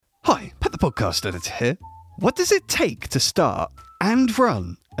Hi, Pat the Podcast Editor here. What does it take to start and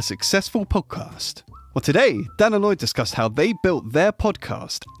run a successful podcast? Well, today, Dan and Lloyd discussed how they built their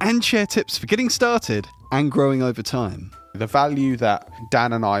podcast and share tips for getting started and growing over time. The value that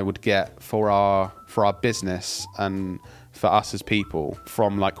Dan and I would get for our business and for us as people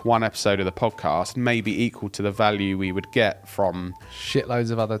from like one episode of the podcast may be equal to the value we would get from shitloads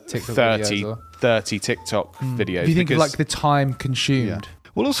of other TikTok 30 TikTok videos. If you think of like the time consumed. Yeah.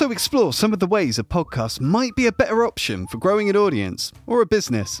 We'll also explore some of the ways a podcast might be a better option for growing an audience or a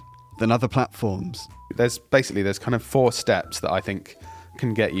business than other platforms. There's kind of 4 steps that I think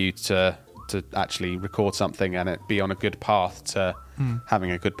can get you to actually record something and it be on a good path to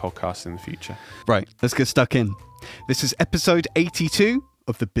having a good podcast in the future. Right, let's get stuck in. This is episode 82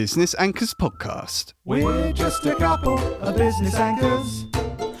 of the Business Anchors podcast. We're just a couple of business anchors.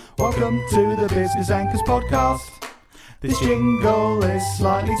 Welcome to the Business Anchors podcast. This jingle is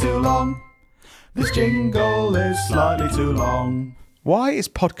slightly too long. Why is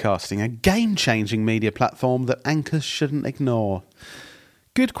podcasting a game-changing media platform that anchors shouldn't ignore?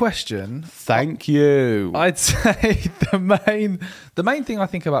 Good question. Thank you. I'd say the main thing I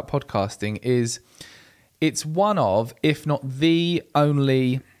think about podcasting is it's one of, if not the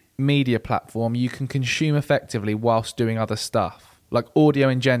only media platform you can consume effectively whilst doing other stuff, like audio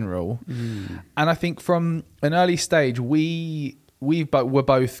in general. And I think from an early stage, we were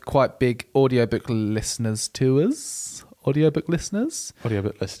both quite big audiobook listeners to us. Audiobook listeners.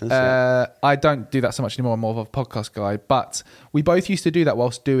 Yeah. I don't do that so much anymore. I'm more of a podcast guy. But we both used to do that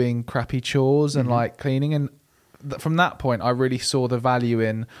whilst doing crappy chores and like cleaning. And from that point, I really saw the value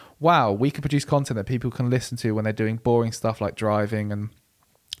in, wow, we can produce content that people can listen to when they're doing boring stuff like driving. And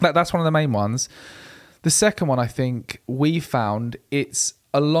that's one of the main ones. The second one, I think we found it's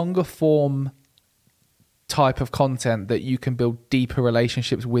a longer form type of content that you can build deeper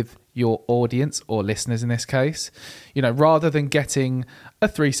relationships with your audience or listeners in this case. You know, rather than getting a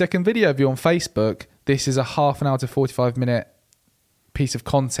 3-second video of you on Facebook, this is a half an hour to 45-minute piece of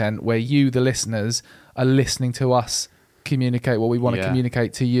content where you, the listeners, are listening to us communicate what we want to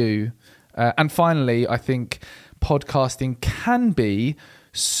communicate to you. And finally, I think podcasting can be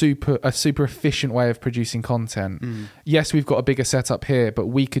a super efficient way of producing content. Yes, we've got a bigger setup here, but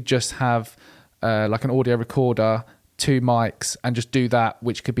we could just have like an audio recorder, 2 mics, and just do that,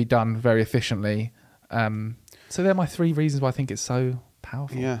 which could be done very efficiently. So they're my 3 reasons why I think it's so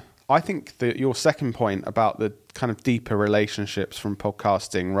powerful. Yeah. I think that your second point about the kind of deeper relationships from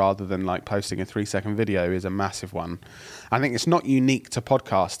podcasting rather than like posting a 3-second video is a massive one. I think it's not unique to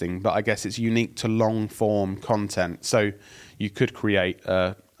podcasting, but I guess it's unique to long form content. So you could create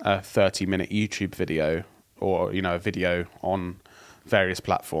a 30-minute YouTube video or, you know, a video on various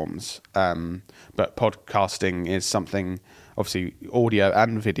platforms. But podcasting is something, obviously audio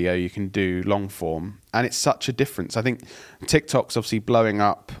and video, you can do long form. And it's such a difference. I think TikTok's obviously blowing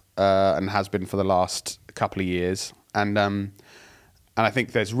up and has been for the last couple of years. And I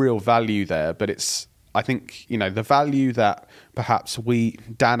think there's real value there. But I think, you know, the value that perhaps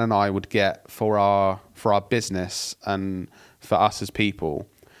Dan and I would get for our business and for us as people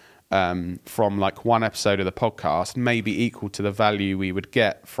from like one episode of the podcast may be equal to the value we would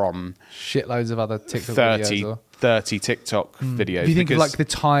get from shitloads of other TikTok 30 TikTok videos. If you think of like the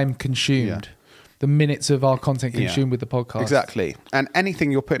time consumed, the minutes of our content consumed with the podcast. Exactly. And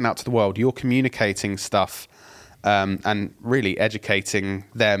anything you're putting out to the world, you're communicating stuff and really educating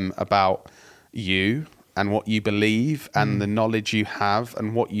them about you and what you believe and the knowledge you have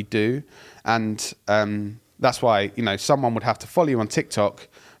and what you do. And that's why, you know, someone would have to follow you on TikTok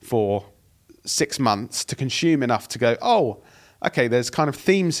for 6 months to consume enough to go, oh, okay, there's kind of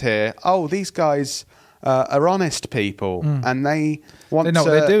themes here. Oh, these guys are honest people and they know what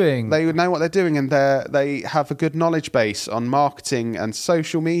they're doing. They know what they're doing and they have a good knowledge base on marketing and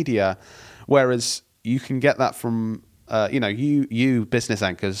social media. Whereas you can get that from, you business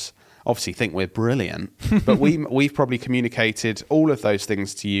anchors obviously think we're brilliant, but we've probably communicated all of those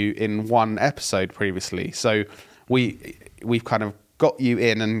things to you in one episode previously. So we've kind of got you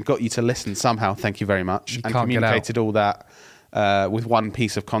in and got you to listen somehow. Thank you very much. And communicated all that with one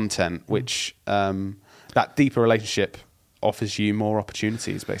piece of content, which that deeper relationship offers you more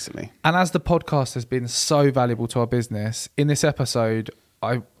opportunities, basically. And as the podcast has been so valuable to our business, in this episode,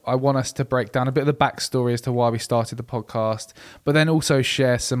 I want us to break down a bit of the backstory as to why we started the podcast, but then also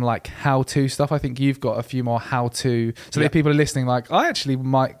share some like how-to stuff. I think you've got a few more how-to, so that if people are listening, like, I actually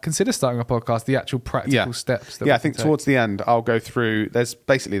might consider starting a podcast, the actual practical steps. That I think towards the end, I'll go through, there's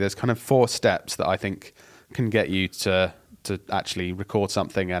kind of 4 steps that I think can get you to actually record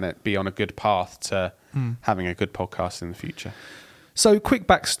something and it be on a good path to having a good podcast in the future. So, quick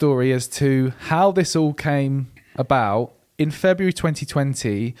backstory as to how this all came about. In February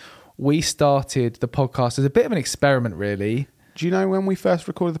 2020, we started the podcast as a bit of an experiment, really. Do you know when we first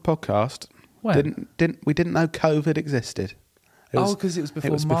recorded the podcast? When? We didn't know COVID existed. Because it was before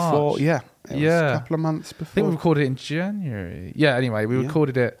March. Before, yeah. It was a couple of months before. I think we recorded it in January. Yeah, anyway, we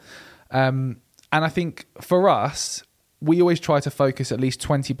recorded it. And I think for us, we always try to focus at least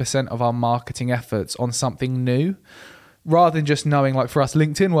 20% of our marketing efforts on something new. Rather than just knowing, like for us,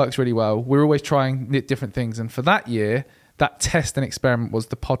 LinkedIn works really well. We're always trying different things. And for that year, that test and experiment was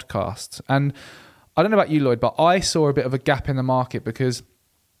the podcast. And I don't know about you, Lloyd, but I saw a bit of a gap in the market because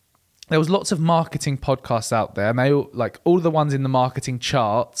there was lots of marketing podcasts out there, and they all the ones in the marketing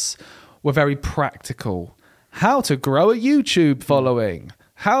charts were very practical. How to grow a YouTube following,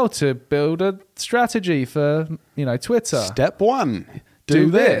 how to build a strategy for, Twitter. Step 1, do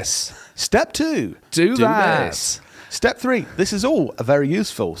this. Step 2, do that. This. Step 3, this is all very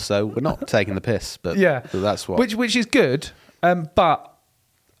useful, so we're not taking the piss, but that's what. Which is good, but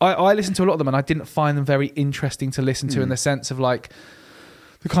I listened to a lot of them and I didn't find them very interesting to listen to in the sense of like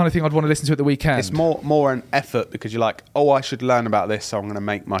the kind of thing I'd want to listen to at the weekend. It's more an effort because you're like, oh, I should learn about this, so I'm going to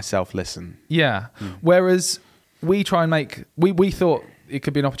make myself listen. Yeah. Whereas we try and we thought it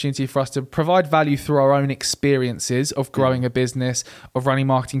could be an opportunity for us to provide value through our own experiences of growing a business, of running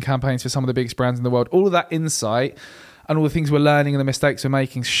marketing campaigns for some of the biggest brands in the world, all of that insight and all the things we're learning and the mistakes we're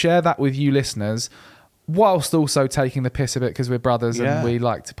making, share that with you listeners, whilst also taking the piss a bit because we're brothers and we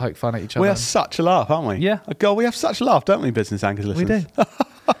like to poke fun at each other. We are such a laugh, aren't we? Yeah. God, we have such a laugh, don't we, Business Anchors listeners? We do.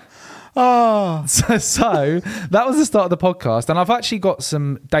 Oh. So that was the start of the podcast, and I've actually got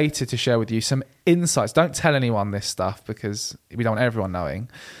some data to share with you, some insights. Don't tell anyone this stuff because we don't want everyone knowing.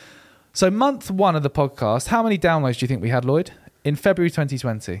 So month 1 of the podcast, how many downloads do you think we had, Lloyd, in February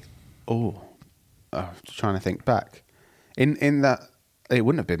 2020? Oh, I was trying to think back. In that, it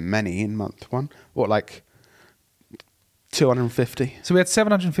wouldn't have been many in month 1. What, like 250? So we had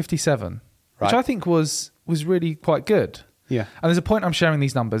 757, which I think was really quite good. Yeah. And there's a point I'm sharing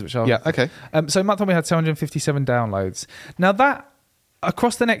these numbers, which I'll... Yeah, okay. So month 1 we had 757 downloads. Now that,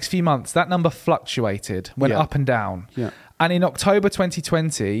 across the next few months, that number fluctuated, went up and down. Yeah. And in October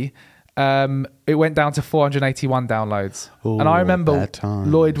 2020, it went down to 481 downloads. Ooh, and I remember bad times.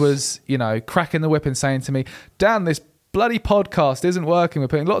 Lloyd was, cracking the whip and saying to me, Dan, this bloody podcast isn't working. We're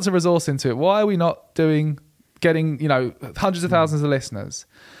putting lots of resource into it. Why are we not getting, hundreds of thousands of listeners?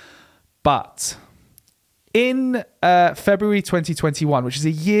 But in February 2021, which is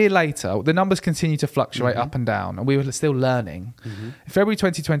a year later, the numbers continue to fluctuate up and down, and we were still learning. In February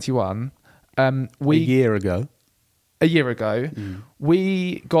 2021, a year ago,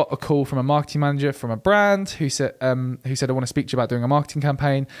 we got a call from a marketing manager from a brand who said, "I want to speak to you about doing a marketing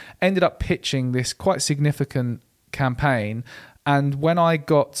campaign." Ended up pitching this quite significant campaign, and when I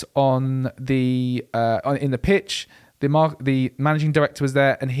got on the in the pitch, the managing director was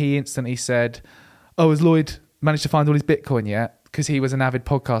there, and he instantly said, "Oh, has Lloyd managed to find all his Bitcoin yet?" Because he was an avid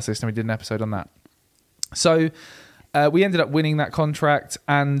podcast listener. We did an episode on that. So we ended up winning that contract,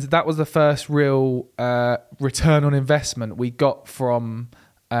 and that was the first real return on investment we got from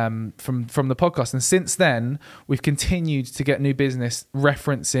the podcast. And since then, we've continued to get new business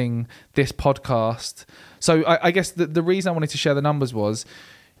referencing this podcast. So I guess the reason I wanted to share the numbers was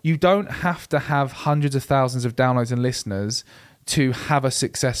you don't have to have hundreds of thousands of downloads and listeners to have a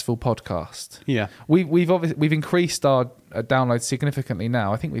successful podcast. Yeah. We've increased our downloads significantly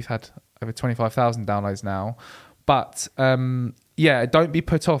now. I think we've had over 25,000 downloads now. But don't be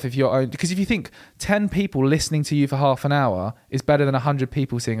put off if you're own, because if you think 10 people listening to you for half an hour is better than 100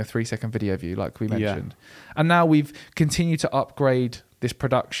 people seeing a 3-second video of you, like we mentioned. And now we've continued to upgrade this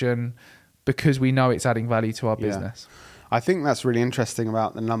production because we know it's adding value to our business. I think that's really interesting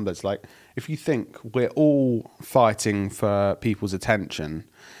about the numbers. Like, if you think we're all fighting for people's attention,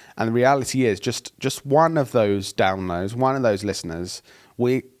 and the reality is just one of those downloads, one of those listeners,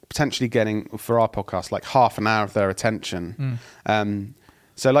 we're potentially getting, for our podcast, like half an hour of their attention.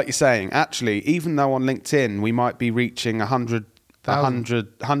 So like you're saying, actually, even though on LinkedIn we might be reaching hundreds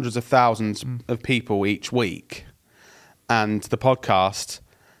of thousands of people each week, and the podcast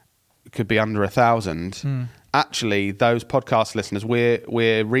could be under 1,000, actually those podcast listeners,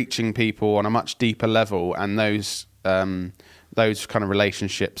 we're reaching people on a much deeper level, and those kind of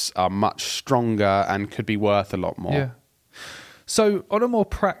relationships are much stronger and could be worth a lot more. Yeah. So on a more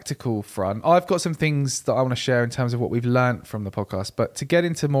practical front, I've got some things that I want to share in terms of what we've learned from the podcast, but to get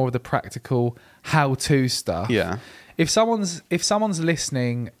into more of the practical how-to stuff. Yeah. If someone's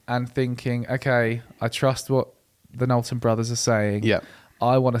listening and thinking, okay, I trust what the Knowlton brothers are saying. Yeah.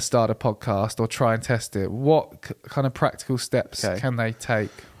 I want to start a podcast or try and test it, what kind of practical steps can they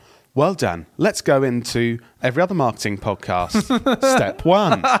take? Well, Dan, let's go into every other marketing podcast. Step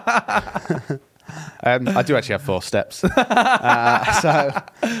 1. I do actually have 4 steps. So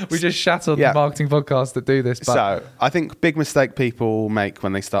we just shat on the marketing podcasts that do this. But so I think big mistake people make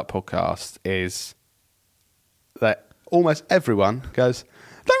when they start podcasts is that almost everyone goes,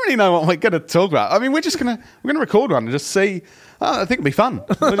 I don't really know what we're going to talk about. I mean, we're going to record one and just see. Oh, I think it'll be fun.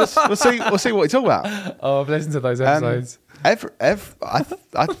 We'll see what we talk about. Oh, I've listened to those episodes. I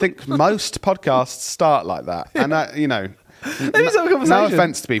think most podcasts start like that, and no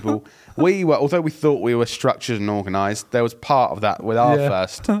offense to people. Although we thought we were structured and organised, there was part of that with our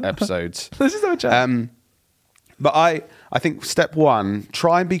first episodes. Let's just have a chat. But I think step 1,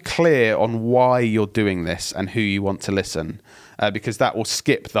 try and be clear on why you're doing this and who you want to listen, because that will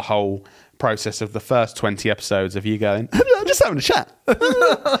skip the whole process of the first 20 episodes of you going, I'm just having a chat.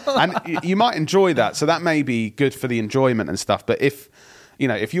 And you might enjoy that. So that may be good for the enjoyment and stuff. But if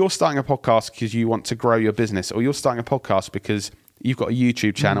you're starting a podcast because you want to grow your business, or you're starting a podcast because you've got a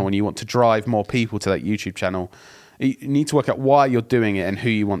YouTube channel and you want to drive more people to that YouTube channel, you need to work out why you're doing it and who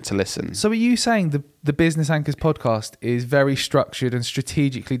you want to listen. So are you saying the Business Anchors podcast is very structured and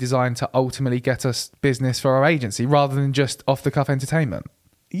strategically designed to ultimately get us business for our agency rather than just off-the-cuff entertainment?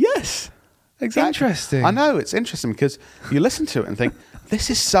 Yes, exactly. Interesting. I know, it's interesting because you listen to it and think, this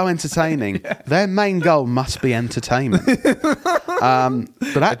is so entertaining. Their main goal must be entertainment.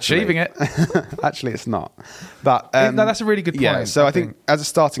 But actually, achieving it. Actually, it's not. But no, that's a really good point. Yeah, so I think as a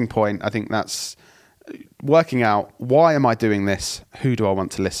starting point, I think that's working out, why am I doing this? Who do I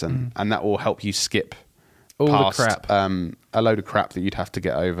want to listen? And that will help you skip all past the crap. A load of crap that you'd have to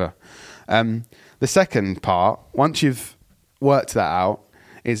get over. The second part, once you've worked that out,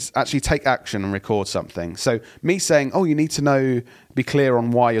 is actually take action and record something. So me saying, you need to be clear on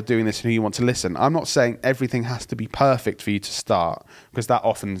why you're doing this and who you want to listen. I'm not saying everything has to be perfect for you to start, because that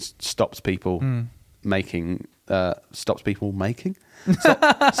often stops people making, stops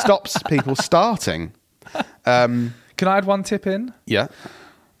people starting. Can I add one tip in? Yeah.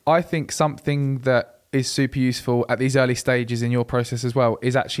 I think something that is super useful at these early stages in your process as well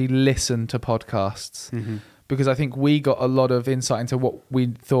is actually listen to podcasts. Mm-hmm. Because I think we got a lot of insight into what we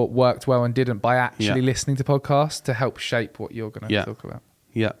thought worked well and didn't by actually listening to podcasts to help shape what you're going to talk about.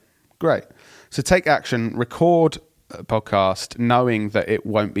 Yeah, great. So take action, record a podcast knowing that it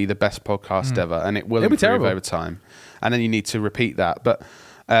won't be the best podcast ever, and it will improve over time. And then you need to repeat that. But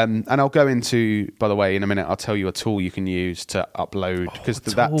and I'll go into, by the way, in a minute, I'll tell you a tool you can use to upload, because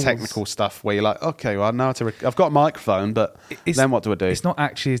that technical stuff where you're like, okay, well, I know how to I've got a microphone, but then what do I do? It's not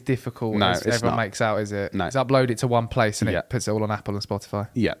actually as difficult as everyone makes out, is it? No. It's upload it to one place and it puts it all on Apple and Spotify.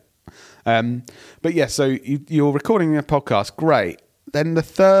 Yeah. But yeah, so you're recording a podcast, great. Then the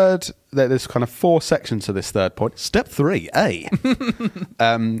third, there's kind of 4 sections to this third point. Step 3A,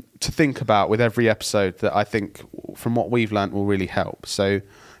 to think about with every episode that I think, from what we've learned, will really help. So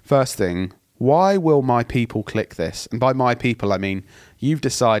first thing, why will my people click this? And by my people, I mean, you've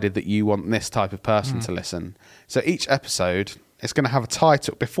decided that you want this type of person to listen. So each episode, it's going to have a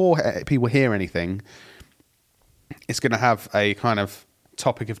title. Before people hear anything, it's going to have a kind of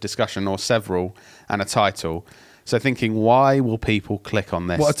topic of discussion or several and a title. So thinking, why will people click on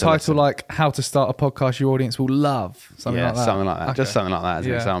this? What a title like How to Start a Podcast Your Audience Will Love. Something like that. Something like that. Okay. Just something like that as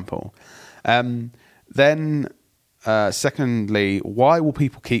an example. Then, secondly, why will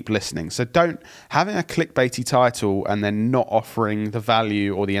people keep listening? So having a clickbaity title and then not offering the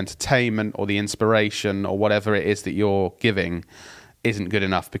value or the entertainment or the inspiration or whatever it is that you're giving isn't good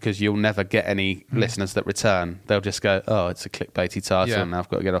enough, because you'll never get any listeners that return. They'll just go, it's a clickbaity title and I've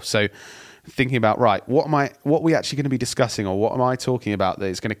got to get off. So thinking about, what are we actually going to be discussing, or what am I talking about that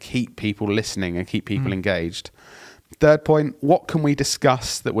is going to keep people listening and keep people engaged? Third point, what can we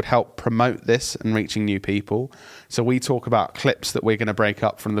discuss that would help promote this and reaching new people? So we talk about clips that we're going to break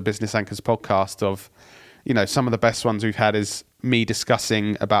up from the Business Anchors podcast of, some of the best ones we've had is me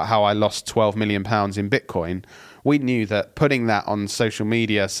discussing about how I lost 12 million pounds in Bitcoin. We knew that putting that on social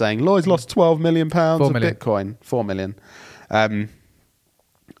media saying, Lloyd's lost 12 million pounds of Bitcoin, 4 million,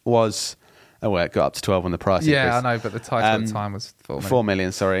 was... it got up to 12 on the price. Yeah, I know, but the title at the time was 4 million. 4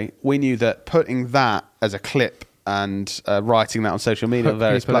 million, sorry. We knew that putting that as a clip and writing that on social media on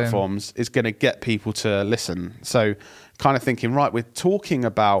various platforms is going to get people to listen. So kind of thinking, we're talking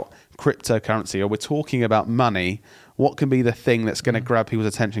about cryptocurrency, or we're talking about money. What can be the thing that's going to grab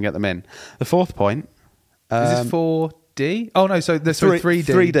people's attention and get them in? The fourth point... is this 4D? Oh, no, so there's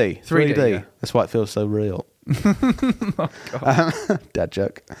 3D. 3D. Yeah. That's why it feels so real. Oh, God. Dad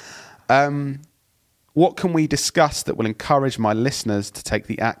joke. what can we discuss that will encourage my listeners to take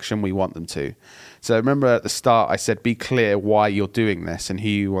the action we want them to? So remember at the start, I said, be clear why you're doing this and who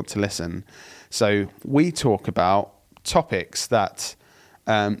you want to listen. So we talk about topics that,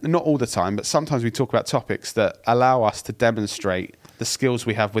 not all the time, but sometimes we talk about topics that allow us to demonstrate the skills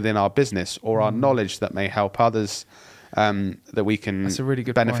we have within our business or our knowledge that may help others, that we can That's a really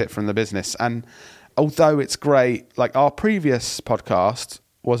good benefit point. from the business. And although it's great, like our previous podcast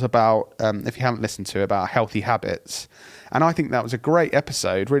was about, if you haven't listened to it, about healthy habits. And I think that was a great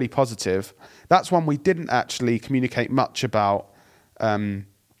episode, really positive. That's one we didn't actually communicate much about how The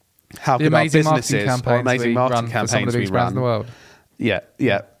good our amazing business marketing is, or campaigns amazing we marketing run for some of campaigns the we biggest brands in the run. world.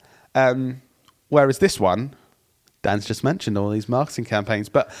 Yeah. Whereas this one, Dan's just mentioned all these marketing campaigns,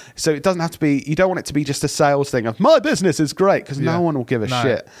 but so it doesn't have to be, you don't want it to be just a sales thing of my business is great, because no one will give a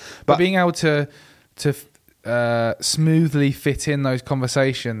shit. But being able to smoothly fit in those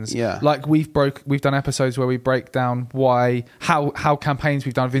conversations, like we've done episodes where we break down how campaigns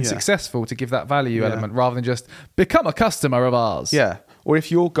we've done have been successful to give that value element, rather than just become a customer of ours. Yeah. Or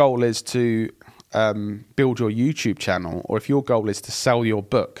if your goal is to build your YouTube channel, or if your goal is to sell your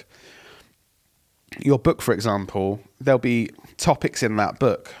book, for example, there'll be topics in that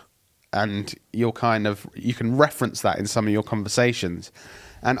book, and you can reference that in some of your conversations.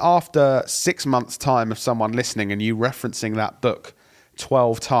 And after 6 months' time of someone listening and you referencing that book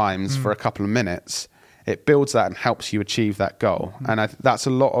 12 times for a couple of minutes, it builds that and helps you achieve that goal. And that's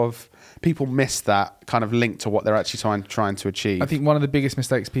a lot of people miss that kind of link to what they're actually trying to achieve. I think one of the biggest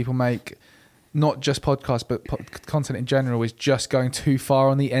mistakes people make, not just podcasts, but content in general, is just going too far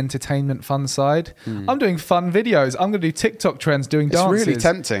on the entertainment fun side. I'm doing fun videos. I'm going to do TikTok trends doing dances. It's really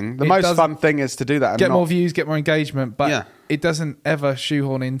tempting. The most fun thing is to do that. And get more views, get more engagement, but Yeah. it doesn't ever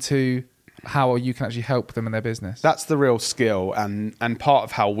shoehorn into how you can actually help them in their business. That's the real skill, and part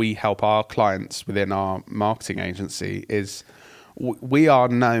of how we help our clients within our marketing agency is we are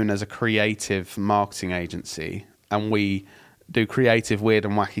known as a creative marketing agency, and we do creative, weird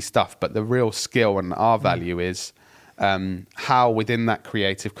and wacky stuff. But the real skill and our value is how within that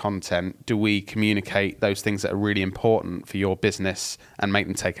creative content do we communicate those things that are really important for your business and make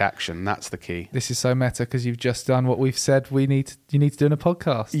them take action. That's the key. This is so meta, because you've just done what we've said you need to do in a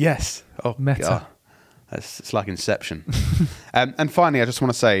podcast. Yes. Oh, Meta. God. It's like Inception. And finally, I just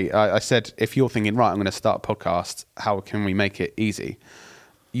want to say, I said, if you're thinking, right, I'm going to start a podcast, how can we make it easy?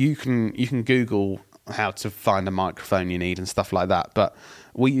 You can Google how to find a microphone you need and stuff like that. But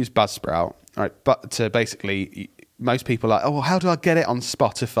we use Buzzsprout, right? But to basically, most people are like, oh, well, how do I get it on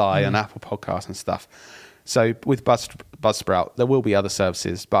Spotify and Apple Podcasts and stuff? So with Buzzsprout, there will be other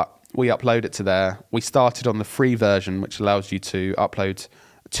services, but we upload it to there. We started on the free version, which allows you to upload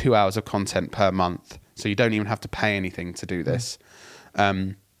 2 hours of content per month. So you don't even have to pay anything to do this.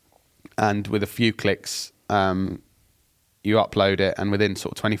 And with a few clicks, you upload it, and within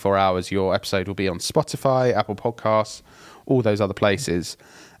sort of 24 hours, your episode will be on Spotify, Apple Podcasts, all those other places.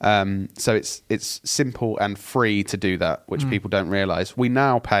 So it's simple and free to do that, which people don't realize. We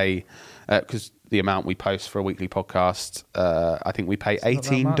now pay, because the amount we post for a weekly podcast, I think we pay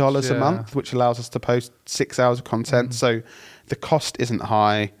 $18 a month, which allows us to post 6 hours of content. So the cost isn't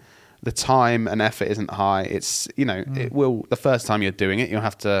high. The time and effort isn't high. It's, it will, the first time you're doing it, you'll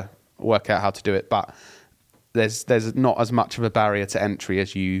have to work out how to do it. But there's not as much of a barrier to entry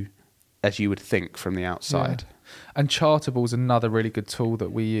as you would think from the outside. Yeah. And Chartable is another really good tool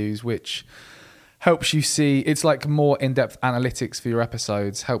that we use, which helps you see, it's like more in-depth analytics for your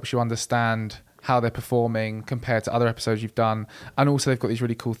episodes, helps you understand how they're performing compared to other episodes you've done. And also they've got these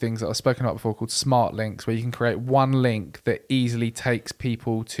really cool things that I've spoken about before called smart links, where you can create one link that easily takes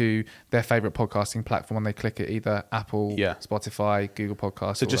people to their favorite podcasting platform when they click it, either Apple, Spotify, Google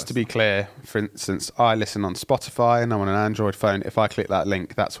Podcasts. So just to be clear, for instance, I listen on Spotify and I'm on an Android phone. If I click that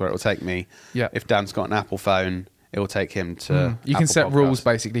link, that's where it will take me. Yeah. If Dan's got an Apple phone, it will take him to You can set rules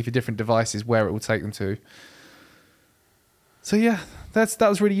basically for different devices where it will take them to. So yeah, that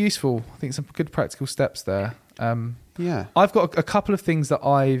was really useful. I think some good practical steps there. I've got a couple of things that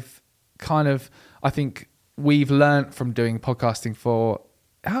I think we've learnt from doing podcasting for,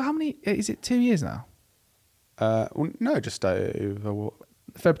 how many, is it 2 years now? No, just over what?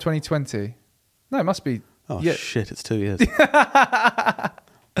 Feb 2020. No, it must be. Oh shit, it's 2 years.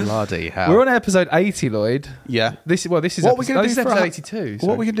 Bloody hell. We're on episode 80, Lloyd. Yeah. This is what we're going to do for episode 82.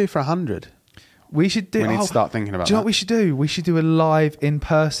 What are we going to do for 100? We should do. We need to start thinking about. Do you know what we should do? We should do a live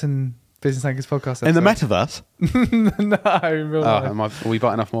in-person Business Anchors podcast episode. In the metaverse? No, in real life. Are we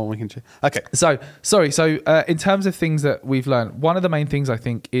biting off more than we can chew? Okay. So in terms of things that we've learned, one of the main things I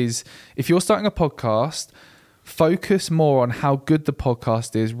think is if you're starting a podcast, focus more on how good the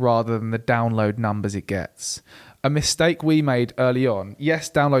podcast is rather than the download numbers it gets. A mistake we made early on, yes,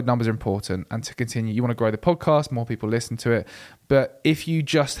 download numbers are important, and to continue, you want to grow the podcast, more people listen to it. But if you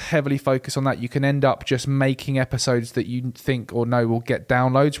just heavily focus on that, you can end up just making episodes that you think or know will get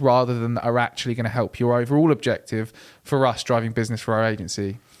downloads rather than that are actually going to help your overall objective for us driving business for our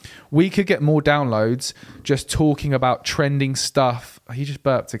agency. We could get more downloads just talking about trending stuff. Oh, you just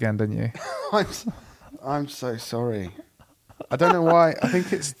burped again, didn't you? I'm so sorry. I don't know why. I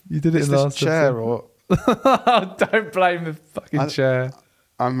think it's You did it it's in this last chair episode. or... Don't blame the fucking chair.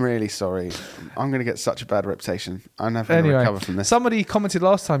 I'm really sorry. I'm going to get such a bad reputation. I'm never going to recover from this. Somebody commented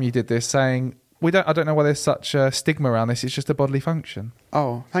last time you did this saying, I don't know why there's such a stigma around this. It's just a bodily function.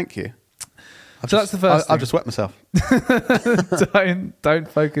 Oh, thank you. That's the first thing. I've just wet myself.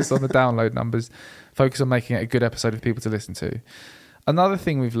 Don't focus on the download numbers. Focus on making it a good episode for people to listen to. Another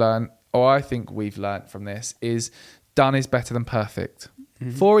thing we've learned, or I think we've learned from this, is done is better than perfect.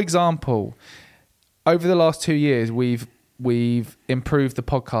 Mm-hmm. For example, over the last 2 years, we've improved the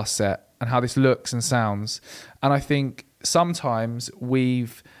podcast set and how this looks and sounds. And I think sometimes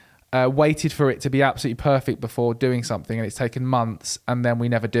we've waited for it to be absolutely perfect before doing something, and it's taken months, and then we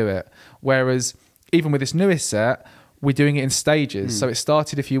never do it. Whereas even with this newest set, we're doing it in stages. So it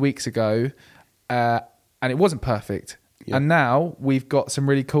started a few weeks ago, and it wasn't perfect. Yeah. And now we've got some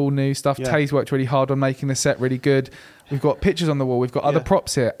really cool new stuff. Yeah. Tay's worked really hard on making the set really good. We've got pictures on the wall. We've got other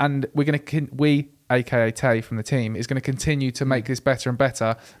props here, and we're going to aka Tay from the team, is going to continue to make this better and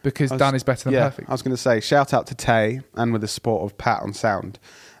better because done is better than perfect. I was going to say, shout out to Tay, and with the support of Pat on sound,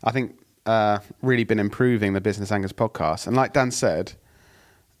 I think really been improving the Business Anchors podcast. And like Dan said,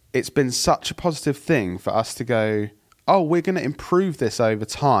 it's been such a positive thing for us to go, oh, we're going to improve this over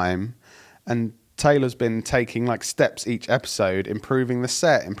time. And Taylor's been taking like steps each episode, improving the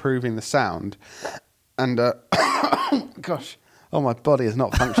set, improving the sound. And gosh, my body is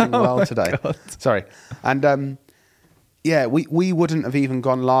not functioning well today. God. Sorry. And we wouldn't have even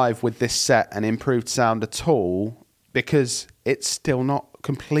gone live with this set and improved sound at all because it's still not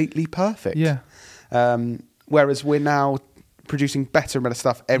completely perfect. Yeah. Whereas we're now producing better and better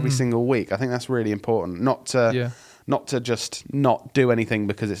stuff every single week. I think that's really important. Not to just not do anything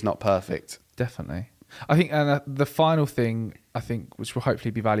because it's not perfect. Definitely. I think the final thing I think which will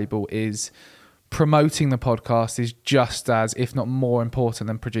hopefully be valuable is promoting the podcast is just as, if not more important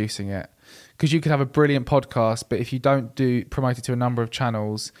than producing it. Because you could have a brilliant podcast, but if you don't promote it to a number of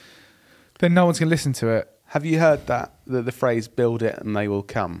channels, then no one's going to listen to it. Have you heard the phrase, build it and they will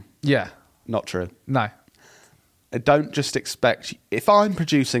come? Yeah. Not true. No. Don't just expect, if I'm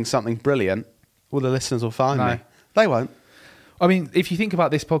producing something brilliant, well, the listeners will find me. They won't. I mean, if you think about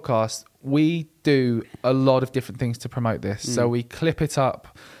this podcast, we do a lot of different things to promote this. So we clip it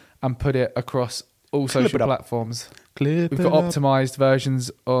up and put it across all social platforms. We've got optimized versions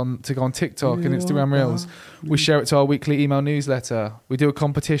to go on TikTok and Instagram Reels. We share it to our weekly email newsletter. We do a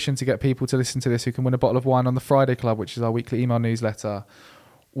competition to get people to listen to this who can win a bottle of wine on the Friday Club, which is our weekly email newsletter.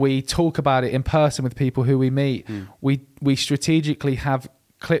 We talk about it in person with people who we meet. We strategically have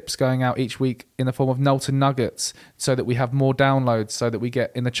clips going out each week in the form of Knowlton Nuggets so that we have more downloads, so that we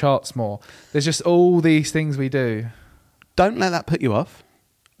get in the charts more. There's just all these things we do. Don't let that put you off.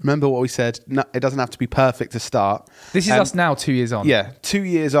 Remember what we said, no, it doesn't have to be perfect to start. This is us now 2 years on. Yeah, 2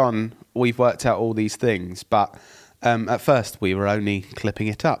 years on, we've worked out all these things. But at first, we were only clipping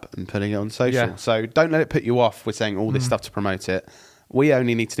it up and putting it on social. Yeah. So don't let it put you off with saying all this stuff to promote it. We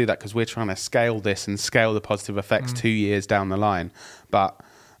only need to do that because we're trying to scale this and scale the positive effects 2 years down the line. But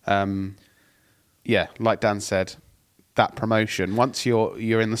like Dan said, that promotion, once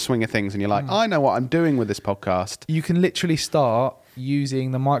you're in the swing of things and you're like, I know what I'm doing with this podcast. You can literally start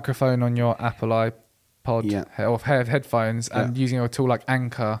using the microphone on your Apple iPod or headphones and using a tool like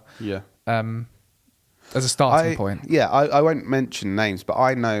Anchor as a starting point. Yeah, I won't mention names, but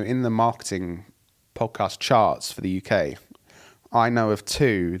I know in the marketing podcast charts for the UK, I know of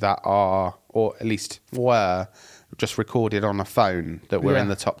two that are, or at least were, just recorded on a phone that were in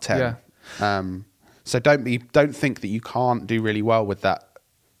the top 10. Yeah. So don't think that you can't do really well with that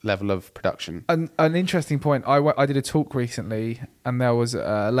level of production. An interesting point. I did a talk recently, and there was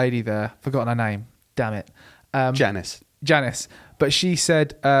a lady there. Forgotten her name. Damn it. Janice. But she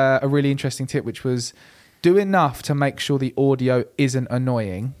said a really interesting tip, which was do enough to make sure the audio isn't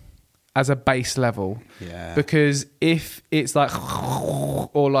annoying as a base level. Yeah. Because if it's like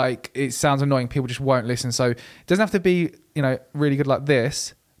or like it sounds annoying, people just won't listen. So it doesn't have to be really good like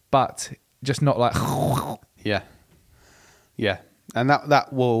this, but just not like yeah. And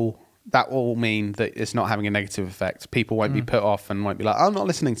that will mean that it's not having a negative effect. People won't be put off and won't be like, I'm not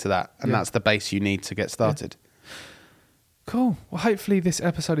listening to that. And that's the base you need to get started. Cool. Well, hopefully this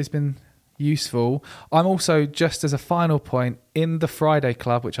episode has been useful. I'm also, just as a final point, in the Friday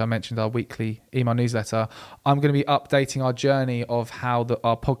Club, which I mentioned, our weekly email newsletter, I'm going to be updating our journey of how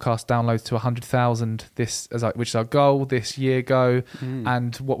our podcast downloads to 100,000 which is our goal this year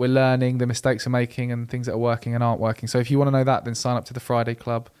and what we're learning, the mistakes we're making and things that are working and aren't working. So if you want to know that, then sign up to the Friday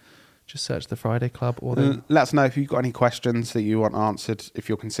Club. Just search the Friday Club. Or let us know if you've got any questions that you want answered, if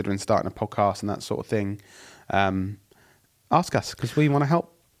you're considering starting a podcast and that sort of thing. Ask us, because we want to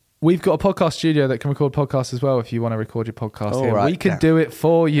help. We've got a podcast studio that can record podcasts as well if you want to record your podcast here. Right, we can do it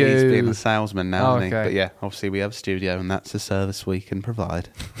for you. He's being a salesman now, isn't he? Okay. But yeah, obviously we have a studio and that's a service we can provide.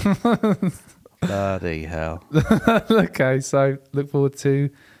 Bloody hell. Okay, so look forward to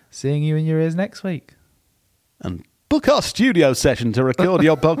seeing you in your ears next week. And book our studio session to record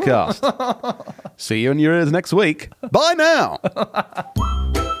your podcast. See you in your ears next week. Bye now.